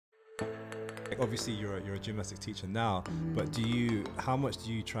obviously you're a gymnastics teacher now, but how much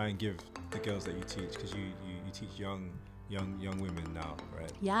do you try and give the girls that you teach? Because you teach young women now,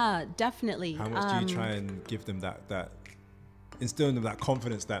 right? Yeah, definitely. How much do you try and give them that instill in them that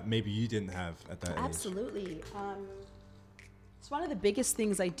confidence that maybe you didn't have at that age? Absolutely. It's one of the biggest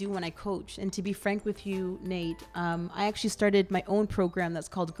things I do when I coach. And to be frank with you, Nate, I actually started my own program that's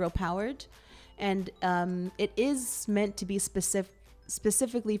called Girl Powered. And it is meant to be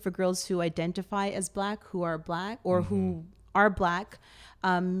specifically for girls who identify as Black, who are Black, or who are Black,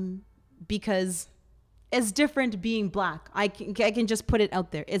 because it's different being Black. I can just put it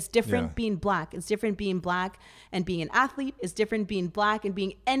out there. It's different being Black. It's different being Black and being an athlete. It's different being Black and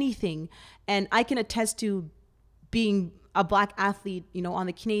being anything. And I can attest to being a Black athlete, on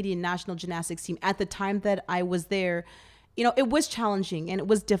the Canadian national gymnastics team at the time that I was there. It was challenging and it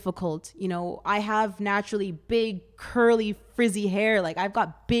was difficult. I have naturally big, curly, frizzy hair. Like, I've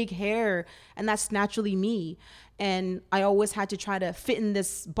got big hair, and that's naturally me. And I always had to try to fit in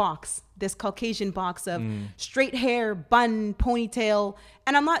this box, this Caucasian box of straight hair, bun, ponytail.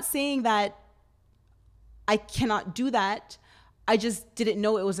 And I'm not saying that I cannot do that. I just didn't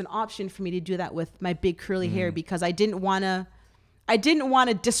know it was an option for me to do that with my big curly hair, because I didn't want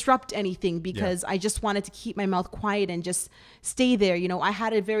to disrupt anything, because I just wanted to keep my mouth quiet and just stay there. I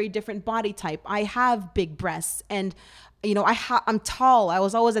had a very different body type. I have big breasts, and I'm tall. I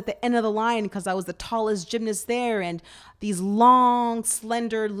was always at the end of the line because I was the tallest gymnast there, and these long,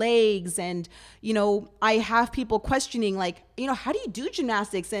 slender legs. And, I have people questioning, like, how do you do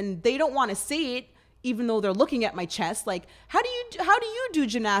gymnastics? And they don't want to say it, even though they're looking at my chest. Like, how do you do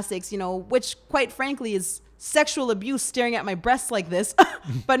gymnastics? Which, quite frankly, is sexual abuse, staring at my breasts like this,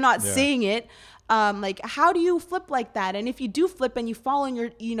 but not saying it. Like, how do you flip like that? And if you do flip and you fall on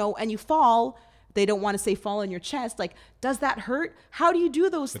your, and you fall, they don't want to say fall on your chest. Like, does that hurt? How do you do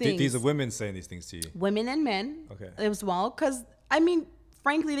those things? These are women saying these things to you? Women and men as well. Because,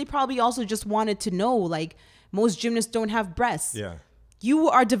 frankly, they probably also just wanted to know, like, most gymnasts don't have breasts. Yeah. You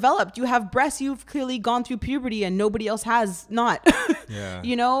are developed. You have breasts. You've clearly gone through puberty, and nobody else has not.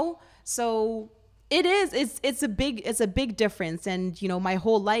 So it is. It's a big difference. And my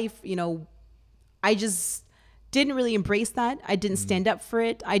whole life, I just didn't really embrace that. I didn't stand up for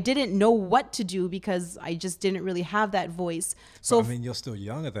it. I didn't know what to do because I just didn't really have that voice. So but, you're still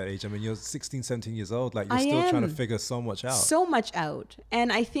young at that age. You're 16, 17 years old. Like, you're still trying to figure so much out. So much out.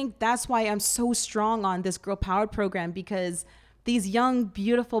 And I think that's why I'm so strong on this Girl Powered program, because these young,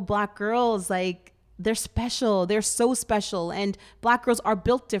 beautiful Black girls, like, they're special. They're so special. And Black girls are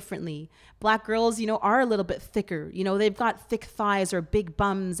built differently. Black girls, are a little bit thicker. They've got thick thighs or big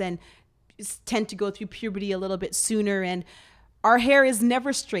bums and tend to go through puberty a little bit sooner. And our hair is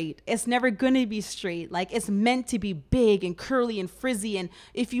never straight. It's never going to be straight. Like, it's meant to be big and curly and frizzy. And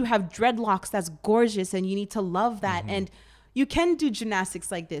if you have dreadlocks, that's gorgeous. And you need to love that. And you can do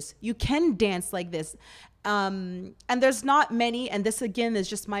gymnastics like this. You can dance like this. And there's not many, and this again is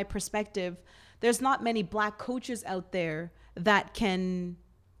just my perspective, there's not many Black coaches out there that can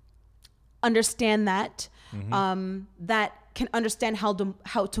understand that, that can understand how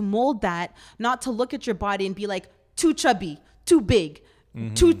to mold that, not to look at your body and be like, too chubby, too big,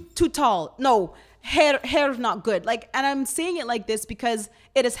 too tall. No, hair's not good. Like, and I'm saying it like this because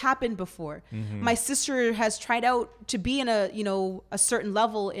it has happened before. My sister has tried out to be in a certain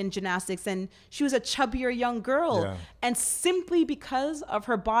level in gymnastics, and she was a chubbier young girl. And simply because of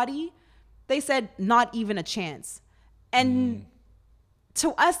her body, they said not even a chance. And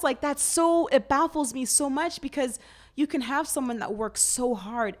to us, like, it baffles me so much, because you can have someone that works so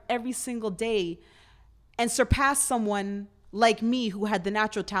hard every single day and surpass someone like me, who had the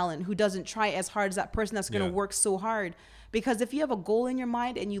natural talent, who doesn't try as hard as that person that's going to work so hard. Because if you have a goal in your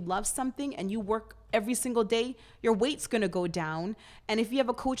mind and you love something and you work every single day, your weight's going to go down. And if you have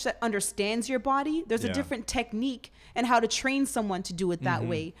a coach that understands your body, there's a different technique and how to train someone to do it that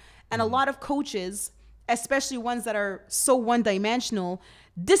way. And a lot of coaches, especially ones that are so one-dimensional,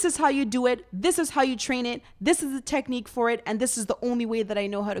 this is how you do it, this is how you train it, this is the technique for it, and this is the only way that I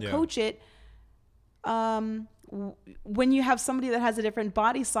know how to coach it. When you have somebody that has a different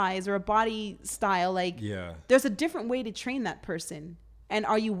body size or a body style, like, there's a different way to train that person. And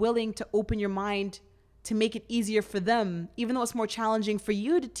are you willing to open your mind to make it easier for them? Even though it's more challenging for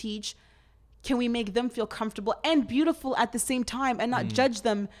you to teach, can we make them feel comfortable and beautiful at the same time, and not judge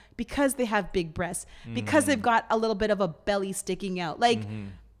them because they have big breasts, because they've got a little bit of a belly sticking out? Like,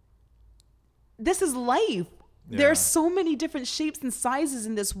 this is life. There are so many different shapes and sizes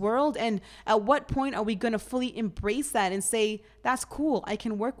in this world. And at what point are we going to fully embrace that and say, that's cool, I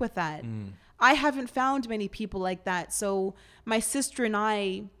can work with that? I haven't found many people like that. So my sister and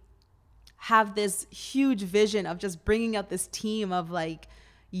I have this huge vision of just bringing up this team of like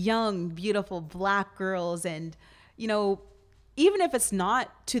young, beautiful Black girls. And, you know, even if it's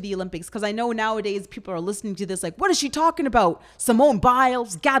not to the Olympics, because I know nowadays people are listening to this like, what is she talking about? Simone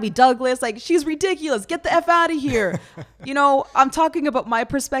Biles, Gabby Douglas, like she's ridiculous. Get the F out of here. You know, I'm talking about my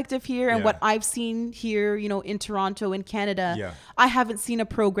perspective here and what I've seen here, you know, in Toronto, in Canada. Yeah. I haven't seen a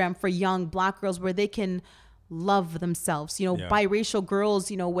program for young Black girls where they can love themselves, you know, biracial girls,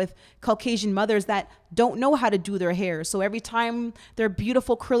 you know, with Caucasian mothers that don't know how to do their hair. So every time their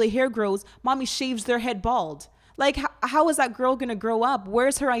beautiful curly hair grows, mommy shaves their head bald. Like, how is that girl going to grow up?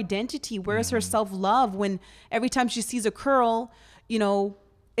 Where's her identity? Where's her self-love when every time she sees a curl, you know,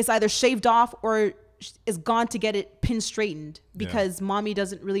 it's either shaved off or is gone to get it pin straightened because mommy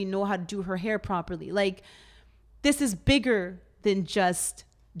doesn't really know how to do her hair properly. Like, this is bigger than just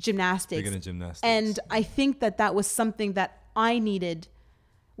gymnastics. Bigger than gymnastics. And I think that that was something that I needed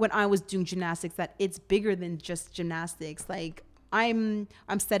when I was doing gymnastics, that it's bigger than just gymnastics. Like, I'm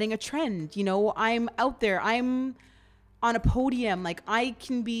setting a trend, you know, I'm out there, I'm on a podium, like I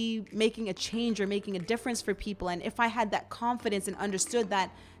can be making a change or making a difference for people. And if I had that confidence and understood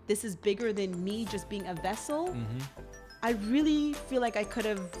that this is bigger than me just being a vessel, I really feel like I could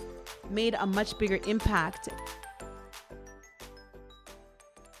have made a much bigger impact